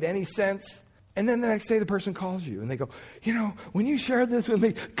think I made any sense. And then the next day the person calls you and they go, when you shared this with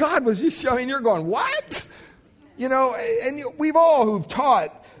me, God was just showing, you're going, what? And we've all who've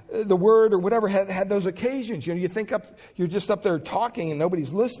taught the word or whatever had those occasions. You think you're just up there talking and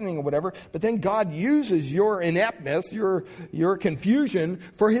nobody's listening or whatever, but then God uses your ineptness, your confusion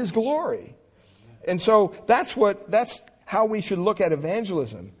for his glory. And so that's how we should look at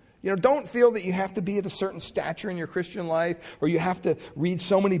evangelism. Don't feel that you have to be at a certain stature in your Christian life, or you have to read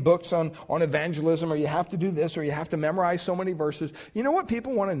so many books on evangelism, or you have to do this, or you have to memorize so many verses. You know what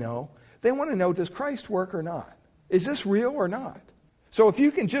people want to know? They want to know, does Christ work or not? Is this real or not? So if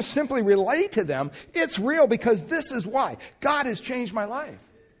you can just simply relate to them, it's real because this is why. God has changed my life.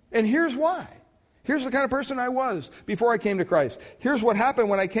 And here's why. Here's the kind of person I was before I came to Christ. Here's what happened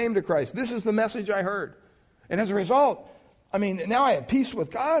when I came to Christ. This is the message I heard. And as a result, now I have peace with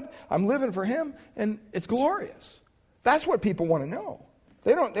God. I'm living for him, and it's glorious. That's what people want to know.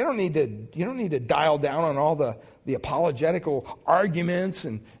 You don't need to dial down on all the apologetical arguments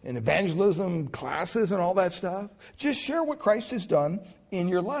and evangelism classes and all that stuff. Just share what Christ has done in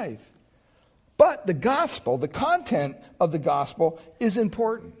your life. But the gospel, the content of the gospel is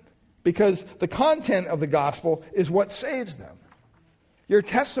important, because the content of the gospel is what saves them. Your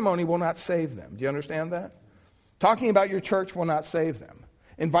testimony will not save them. Do you understand that? Talking about your church will not save them.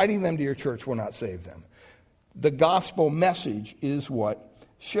 Inviting them to your church will not save them. The gospel message is what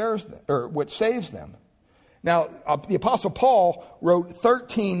what saves them. Now, the Apostle Paul wrote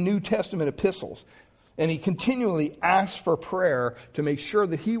 13 New Testament epistles, and he continually asked for prayer to make sure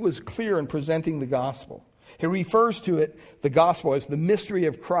that he was clear in presenting the gospel. He refers to it, the gospel, as the mystery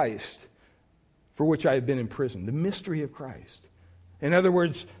of Christ, for which I have been imprisoned. The mystery of Christ. In other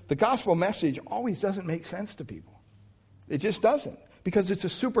words, the gospel message always doesn't make sense to people. It just doesn't, because it's a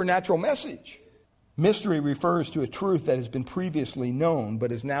supernatural message. Mystery refers to a truth that has been previously known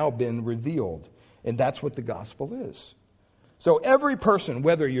but has now been revealed. And that's what the gospel is. So every person,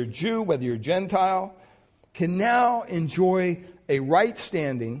 whether you're Jew, whether you're Gentile, can now enjoy a right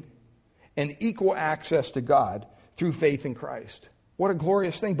standing and equal access to God through faith in Christ. What a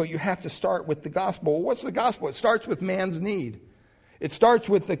glorious thing. But you have to start with the gospel. Well, what's the gospel? It starts with man's need. It starts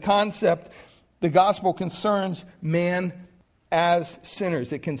with the concept the gospel concerns man as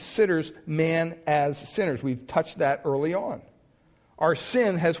sinners. It considers man as sinners. We've touched that early on. Our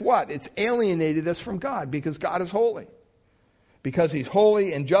sin has what? It's alienated us from God because God is holy. Because he's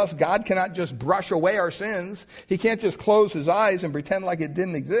holy and just, God cannot just brush away our sins. He can't just close his eyes and pretend like it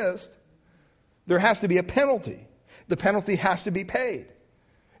didn't exist. There has to be a penalty. The penalty has to be paid.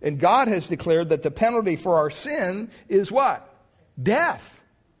 And God has declared that the penalty for our sin is what? Death.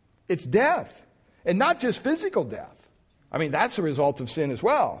 It's death. And not just physical death. That's a result of sin as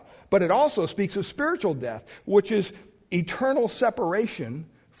well. But it also speaks of spiritual death, which is eternal separation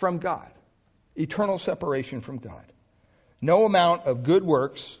from God. Eternal separation from God. No amount of good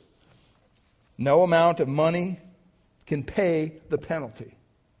works, no amount of money can pay the penalty.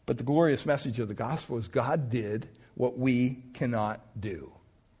 But the glorious message of the gospel is God did what we cannot do.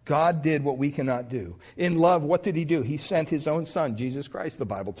 God did what we cannot do. In love, what did he do? He sent his own son, Jesus Christ, the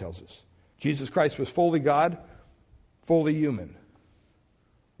Bible tells us. Jesus Christ was fully God, fully human.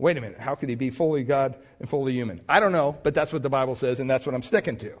 Wait a minute, how could he be fully God and fully human? I don't know, but that's what the Bible says, and that's what I'm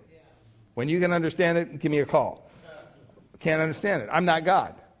sticking to. When you can understand it, give me a call. Can't understand it. I'm not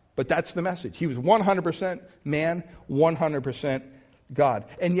God, but that's the message. He was 100% man, 100% God,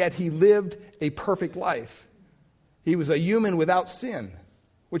 and yet he lived a perfect life. He was a human without sin,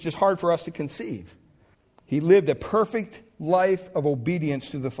 which is hard for us to conceive. He lived a perfect life of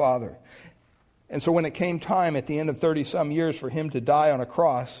obedience to the Father. And so when it came time at the end of 30-some years for him to die on a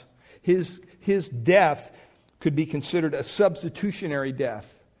cross, his death could be considered a substitutionary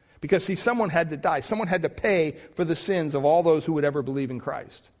death. Because, see, someone had to die. Someone had to pay for the sins of all those who would ever believe in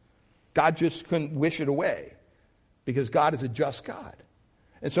Christ. God just couldn't wish it away because God is a just God.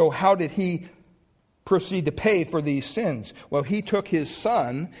 And so how did he proceed to pay for these sins? Well, he took his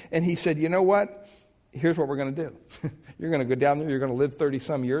son and he said, you know what? Here's what we're going to do. You're going to go down there, you're going to live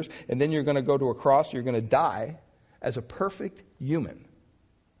 30-some years, and then you're going to go to a cross, you're going to die as a perfect human,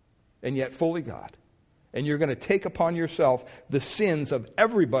 and yet fully God. And you're going to take upon yourself the sins of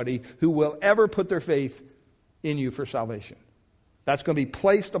everybody who will ever put their faith in you for salvation. That's going to be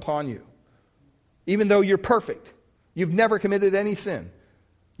placed upon you. Even though you're perfect, you've never committed any sin,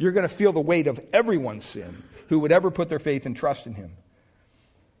 you're going to feel the weight of everyone's sin who would ever put their faith and trust in him.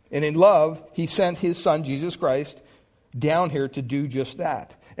 And in love, he sent his Son, Jesus Christ, down here to do just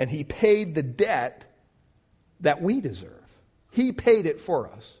that. And he paid the debt that we deserve. He paid it for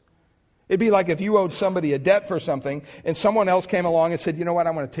us. It'd be like if you owed somebody a debt for something and someone else came along and said, you know what,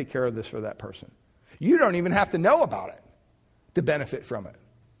 I want to take care of this for that person. You don't even have to know about it to benefit from it.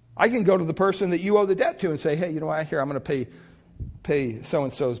 I can go to the person that you owe the debt to and say, hey, you know what, here, I'm going to pay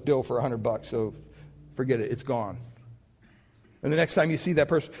so-and-so's bill for $100, so forget it, it's gone. And the next time you see that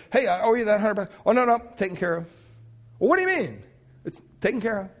person, hey, I owe you that $100. Oh, no, taken care of. Well, what do you mean? It's taken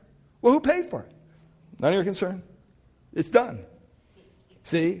care of. Well, who paid for it? None of your concern. It's done.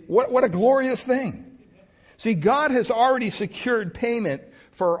 See, what a glorious thing. See, God has already secured payment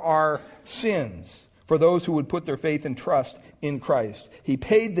for our sins, for those who would put their faith and trust in Christ. He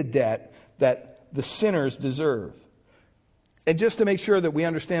paid the debt that the sinners deserve. And just to make sure that we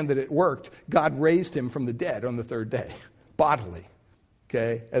understand that it worked, God raised him from the dead on the third day, bodily,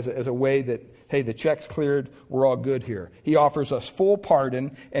 okay, as a way that, hey, the check's cleared, we're all good here. He offers us full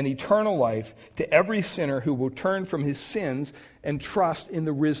pardon and eternal life to every sinner who will turn from his sins and trust in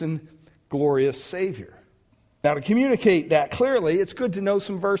the risen, glorious Savior. Now, to communicate that clearly, it's good to know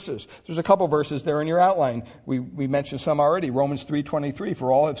some verses. There's a couple verses there in your outline. We mentioned some already. Romans 3:23,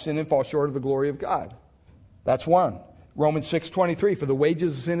 for all have sinned and fall short of the glory of God. That's one. Romans 6:23, for the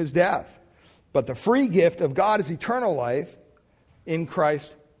wages of sin is death, but the free gift of God is eternal life in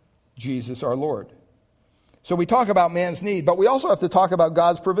Christ Jesus our Lord. So we talk about man's need, but we also have to talk about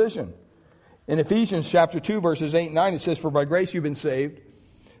God's provision. In Ephesians chapter 2, verses 8 and 9, it says, for by grace you've been saved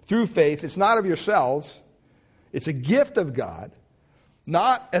through faith. It's not of yourselves. It's a gift of God,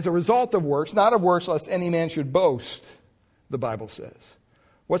 not as a result of works, not of works lest any man should boast, the Bible says.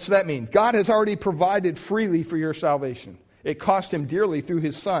 What's that mean? God has already provided freely for your salvation. It cost him dearly through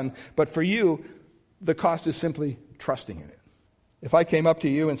his Son, but for you, the cost is simply trusting in it. If I came up to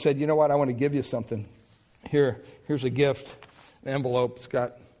you and said, you know what, I want to give you something. Here's a gift, an envelope, it's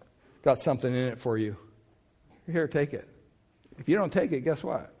got something in it for you. Here, take it. If you don't take it, guess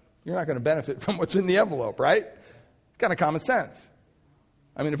what? You're not going to benefit from what's in the envelope, right? It's kind of common sense.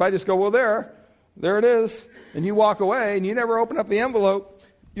 I mean, if I just go, well, there it is, and you walk away and you never open up the envelope,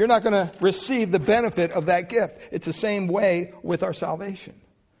 you're not going to receive the benefit of that gift. It's the same way with our salvation.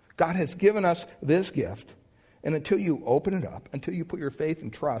 God has given us this gift, and until you open it up, until you put your faith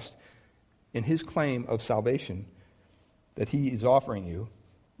and trust in his claim of salvation that he is offering you,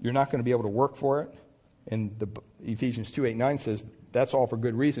 you're not going to be able to work for it. And Ephesians 2:8-9 says that's all for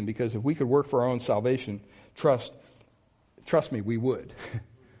good reason, because if we could work for our own salvation, trust me, we would.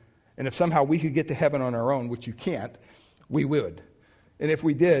 And if somehow we could get to heaven on our own, which you can't, we would. And if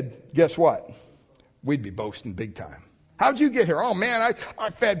we did, guess what? We'd be boasting big time. How'd you get here? Oh, man, I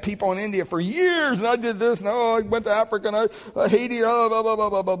fed people in India for years, and I did this, and I went to Africa, and Haiti, blah, blah, blah,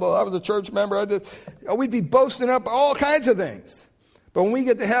 blah, blah, blah. I was a church member. We'd be boasting up all kinds of things. But when we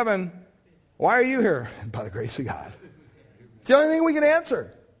get to heaven, why are you here? By the grace of God. It's the only thing we can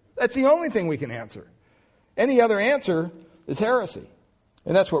answer. That's the only thing we can answer. Any other answer is heresy.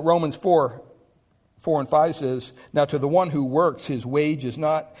 And that's what Romans 4:4-5 says. Now to the one who works, his wage is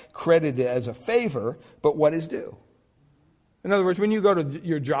not credited as a favor, but what is due. In other words, when you go to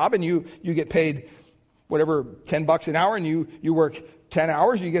your job and you get paid whatever, $10 an hour, and you work 10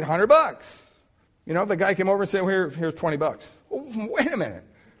 hours, you get $100. You know, if the guy came over and said, well, here's $20. Well, wait a minute.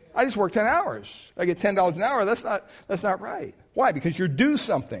 I just worked 10 hours. I get $10 an hour. That's not right. Why? Because you're due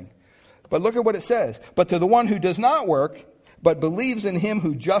something. But look at what it says. But to the one who does not work, but believes in him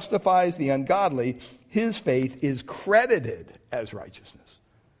who justifies the ungodly, his faith is credited as righteousness.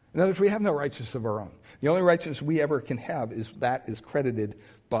 In other words, we have no righteousness of our own. The only righteousness we ever can have is credited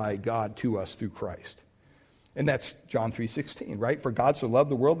by God to us through Christ. And that's John 3:16, right? For God so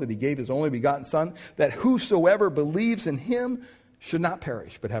loved the world that he gave his only begotten Son, that whosoever believes in him should not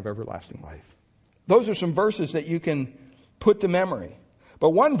perish, but have everlasting life. Those are some verses that you can put to memory.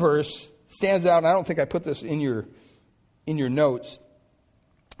 But one verse stands out, and I don't think I put this in your notes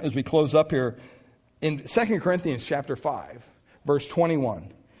as we close up here. In 2 Corinthians chapter 5, verse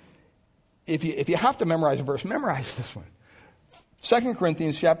 21. If you have to memorize a verse, memorize this one. 2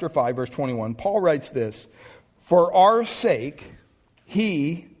 Corinthians chapter 5, verse 21, Paul writes this, for our sake,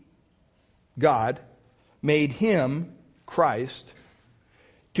 he, God, made him, Christ,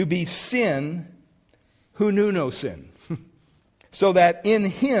 to be sin who knew no sin, so that in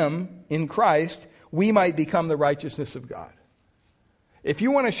him, in Christ, we might become the righteousness of God. If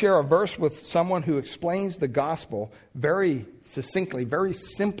you want to share a verse with someone who explains the gospel very succinctly, very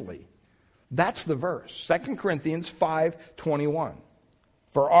simply, that's the verse. 2 Corinthians 5:21.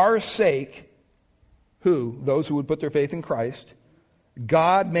 For our sake, who? Those who would put their faith in Christ,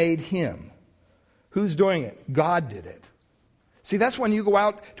 God made him. Who's doing it? God did it. See, that's when you go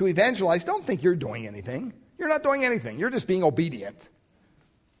out to evangelize, don't think you're doing anything. You're not doing anything. You're just being obedient.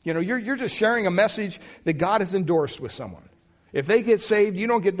 You're just sharing a message that God has endorsed with someone. If they get saved, you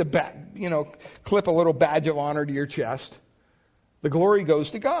don't get to clip a little badge of honor to your chest. The glory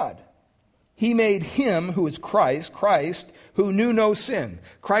goes to God. He made him, who is Christ, who knew no sin.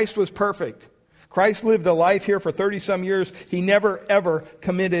 Christ was perfect. Christ lived a life here for 30-some years. He never, ever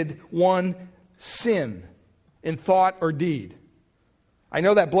committed one sin in thought or deed. I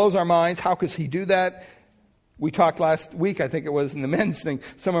know that blows our minds. How could he do that? We talked last week, I think it was, in the men's thing.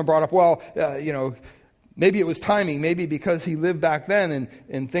 Someone brought up, maybe it was timing. Maybe because he lived back then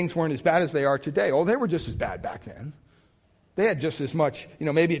and things weren't as bad as they are today. Oh, they were just as bad back then. They had just as much,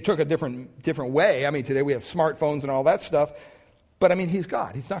 maybe it took a different way. I mean, today we have smartphones and all that stuff. But, he's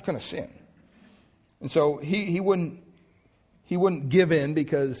God. He's not going to sin. And so he wouldn't give in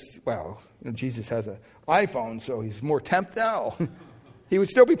because, Jesus has an iPhone, so he's more tempted. No. He would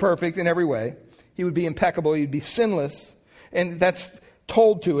still be perfect in every way. He would be impeccable. He'd be sinless. And that's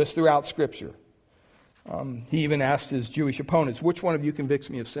told to us throughout Scripture. He even asked his Jewish opponents, which one of you convicts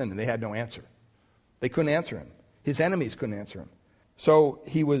me of sin? And they had no answer. They couldn't answer him. His enemies couldn't answer him. So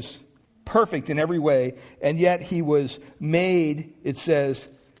he was perfect in every way, and yet he was made, it says,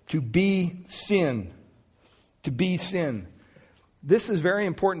 to be sin. To be sin. This is very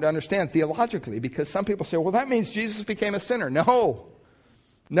important to understand theologically, because some people say, well, that means Jesus became a sinner. No.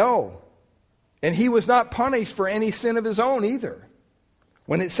 And he was not punished for any sin of his own either.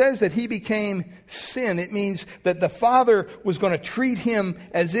 When it says that he became sin, it means that the Father was going to treat him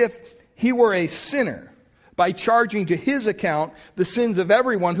as if he were a sinner by charging to his account the sins of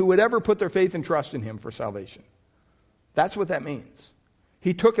everyone who would ever put their faith and trust in him for salvation. That's what that means.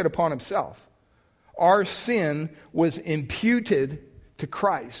 He took it upon himself. Our sin was imputed to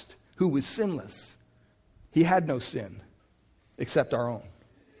Christ, who was sinless. He had no sin except our own.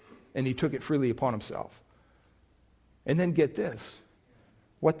 And he took it freely upon himself. And then get this.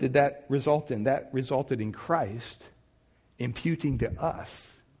 What did that result in? That resulted in Christ imputing to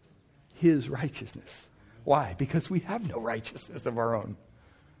us his righteousness. Why? Because we have no righteousness of our own.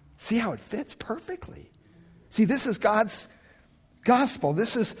 See how it fits perfectly? See, this is God's gospel.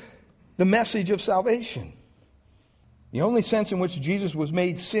 This is the message of salvation. The only sense in which Jesus was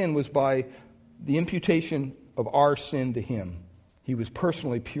made sin was by the imputation of our sin to him. He was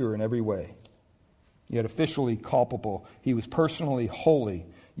personally pure in every way, yet officially culpable. He was personally holy,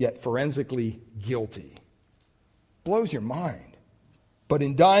 yet forensically guilty. Blows your mind. But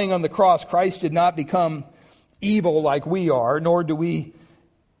in dying on the cross, Christ did not become evil like we are, nor do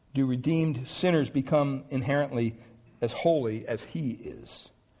redeemed sinners become inherently as holy as he is.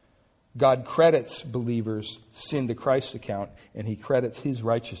 God credits believers' sin to Christ's account, and he credits his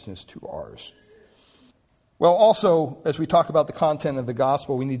righteousness to ours. Well, also, as we talk about the content of the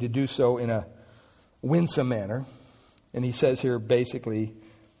gospel, we need to do so in a winsome manner. And he says here basically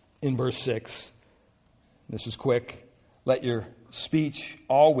in verse 6, this is quick, let your speech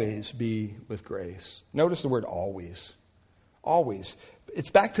always be with grace. Notice the word always. Always.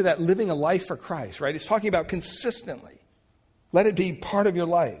 It's back to that living a life for Christ, right? It's talking about consistently. Let it be part of your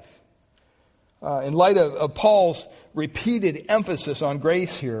life. In light of Paul's repeated emphasis on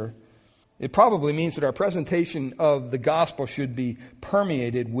grace here, it probably means that our presentation of the gospel should be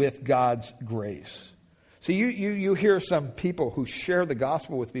permeated with God's grace. See, you hear some people who share the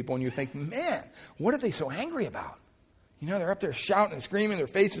gospel with people and you think, man, what are they so angry about? They're up there shouting and screaming, their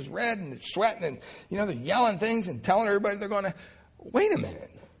face is red and they're sweating and, they're yelling things and telling everybody they're going to... Wait a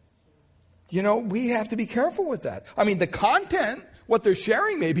minute. We have to be careful with that. The content, what they're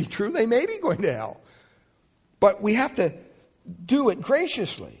sharing may be true. They may be going to hell. But we have to do it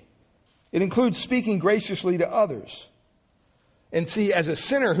graciously. It includes speaking graciously to others. And see, as a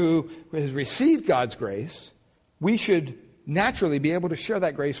sinner who has received God's grace, we should naturally be able to share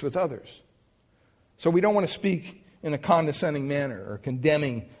that grace with others. So we don't want to speak in a condescending manner or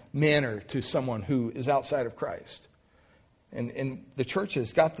condemning manner to someone who is outside of Christ. And the church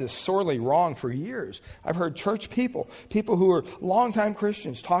has got this sorely wrong for years. I've heard church people who are longtime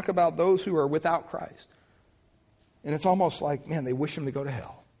Christians, talk about those who are without Christ. And it's almost like, man, they wish them to go to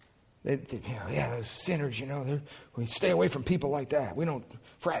hell. Those sinners, we stay away from people like that. We don't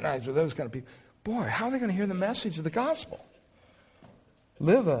fraternize with those kind of people. Boy, how are they going to hear the message of the gospel?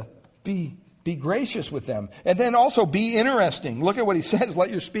 Be gracious with them. And then also be interesting. Look at what he says.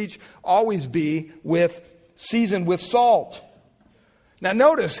 Let your speech always be seasoned with salt. Now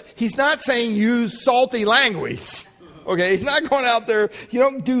notice, he's not saying use salty language. Okay, he's not going out there. You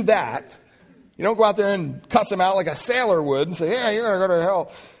don't do that. You don't go out there and cuss them out like a sailor would and say, yeah, you're going to go to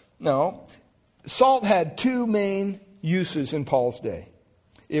hell. No. Salt had two main uses in Paul's day.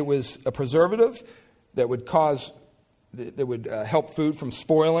 It was a preservative that would help food from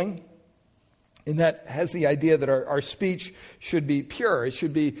spoiling. And that has the idea that our speech should be pure. It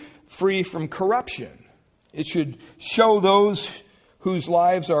should be free from corruption. It should show those whose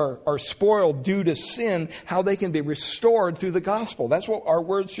lives are spoiled due to sin how they can be restored through the gospel. That's what our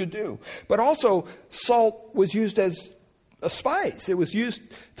words should do. But also, salt was used as a spice. It was used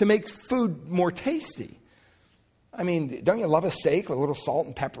to make food more tasty. I mean, don't you love a steak with a little salt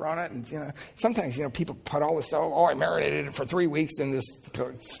and pepper on it? And sometimes people put all this stuff. Oh, I marinated it for 3 weeks in this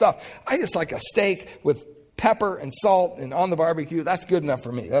stuff. I just like a steak with pepper and salt and on the barbecue. That's good enough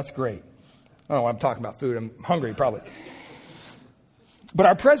for me. That's great. Oh, I'm talking about food. I'm hungry probably. But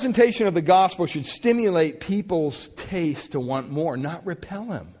our presentation of the gospel should stimulate people's taste to want more, not repel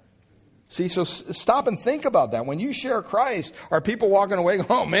them. See, so stop and think about that. When you share Christ, are people walking away going,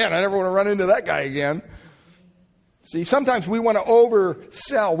 oh man, I never want to run into that guy again? See, sometimes we want to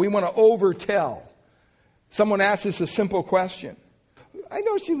oversell. We want to overtell. Someone asks us a simple question. I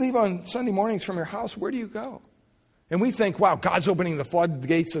notice you leave on Sunday mornings from your house. Where do you go? And we think, wow, God's opening the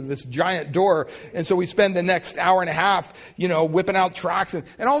floodgates of this giant door. And so we spend the next hour and a half, whipping out tracts. And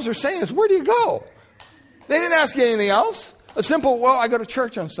all they're saying is, where do you go? They didn't ask you anything else. A simple, well, I go to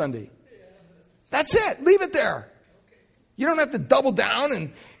church on Sunday. That's it. Leave it there. You don't have to double down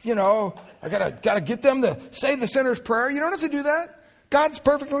and, I gotta get them to say the sinner's prayer. You don't have to do that. God's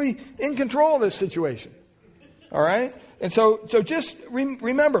perfectly in control of this situation. All right? And so just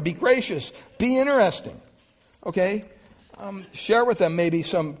remember, be gracious, be interesting. Okay? Share with them maybe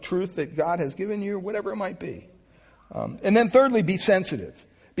some truth that God has given you, whatever it might be. And then thirdly, be sensitive.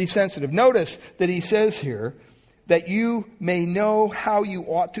 Be sensitive. Notice that he says here that you may know how you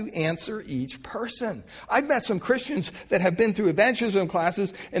ought to answer each person. I've met some Christians that have been through evangelism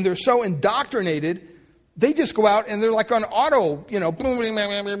classes and they're so indoctrinated, they just go out and they're like on auto,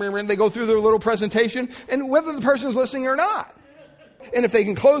 boom, they go through their little presentation and whether the person's listening or not. And if they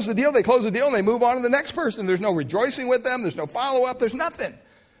can close the deal, they close the deal and they move on to the next person. There's no rejoicing with them. There's no follow-up. There's nothing.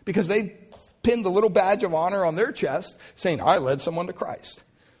 Because they pinned the little badge of honor on their chest saying, I led someone to Christ.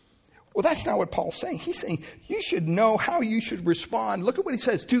 Well, that's not what Paul's saying. He's saying you should know how you should respond. Look at what he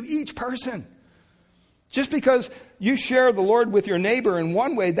says, to each person. Just because you share the Lord with your neighbor in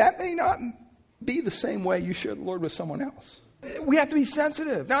one way, that may not be the same way you share the Lord with someone else. We have to be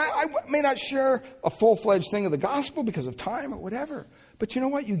sensitive. Now, I may not share a full-fledged thing of the gospel because of time or whatever. But you know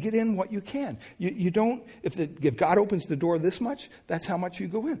what? You get in what you can. You don't, if God opens the door this much, that's how much you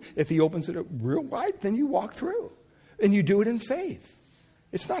go in. If he opens it real wide, then you walk through. And you do it in faith.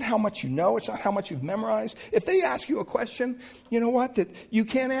 It's not how much you know. It's not how much you've memorized. If they ask you a question, you know what, that you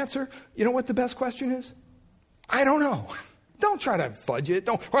can't answer, you know what the best question is? I don't know. Don't try to fudge it.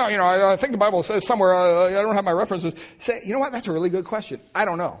 I think the Bible says somewhere, I don't have my references. Say, you know what, that's a really good question. I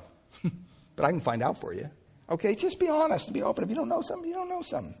don't know. But I can find out for you. Okay, just be honest and be open. If you don't know something, you don't know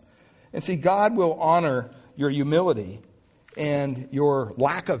something. And see, God will honor your humility and your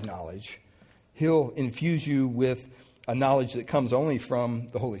lack of knowledge. He'll infuse you with a knowledge that comes only from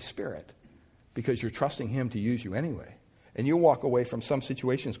the Holy Spirit because you're trusting him to use you anyway. And you'll walk away from some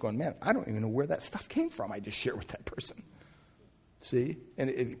situations going, man, I don't even know where that stuff came from I just shared with that person. See?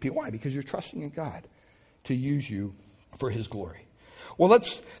 And why? Because you're trusting in God to use you for his glory. Well,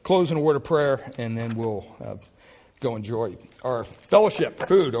 let's close in a word of prayer and then we'll go enjoy our fellowship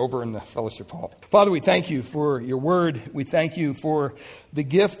food over in the fellowship hall. Father, we thank you for your word. We thank you for the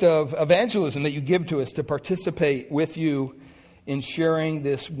gift of evangelism that you give to us to participate with you in sharing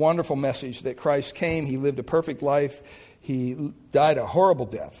this wonderful message that Christ came. He lived a perfect life. He died a horrible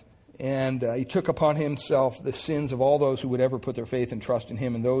death. And he took upon himself the sins of all those who would ever put their faith and trust in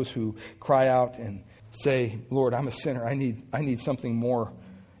him and those who cry out and say, Lord, I'm a sinner. I need something more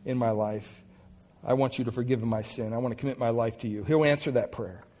in my life. I want you to forgive my sin. I want to commit my life to you. He'll answer that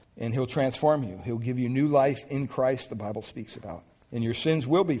prayer, and he'll transform you. He'll give you new life in Christ, the Bible speaks about. And your sins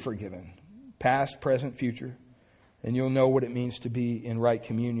will be forgiven, past, present, future. And you'll know what it means to be in right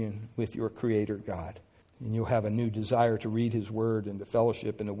communion with your Creator, God. And you'll have a new desire to read his word and to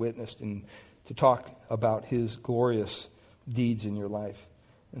fellowship and to witness and to talk about his glorious deeds in your life.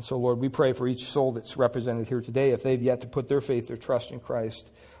 And so, Lord, we pray for each soul that's represented here today. If they've yet to put their faith, their trust in Christ,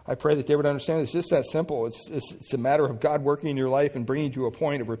 I pray that they would understand it's just that simple. It's a matter of God working in your life and bringing you to a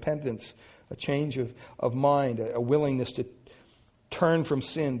point of repentance, a change of mind, a willingness to turn from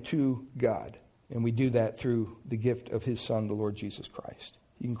sin to God. And we do that through the gift of his Son, the Lord Jesus Christ.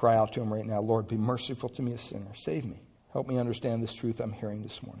 You can cry out to him right now, Lord, be merciful to me, a sinner. Save me. Help me understand this truth I'm hearing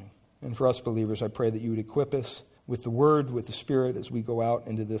this morning. And for us believers, I pray that you would equip us with the Word, with the Spirit, as we go out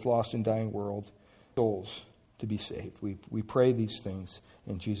into this lost and dying world, souls to be saved. We pray these things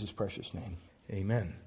in Jesus' precious name. Amen.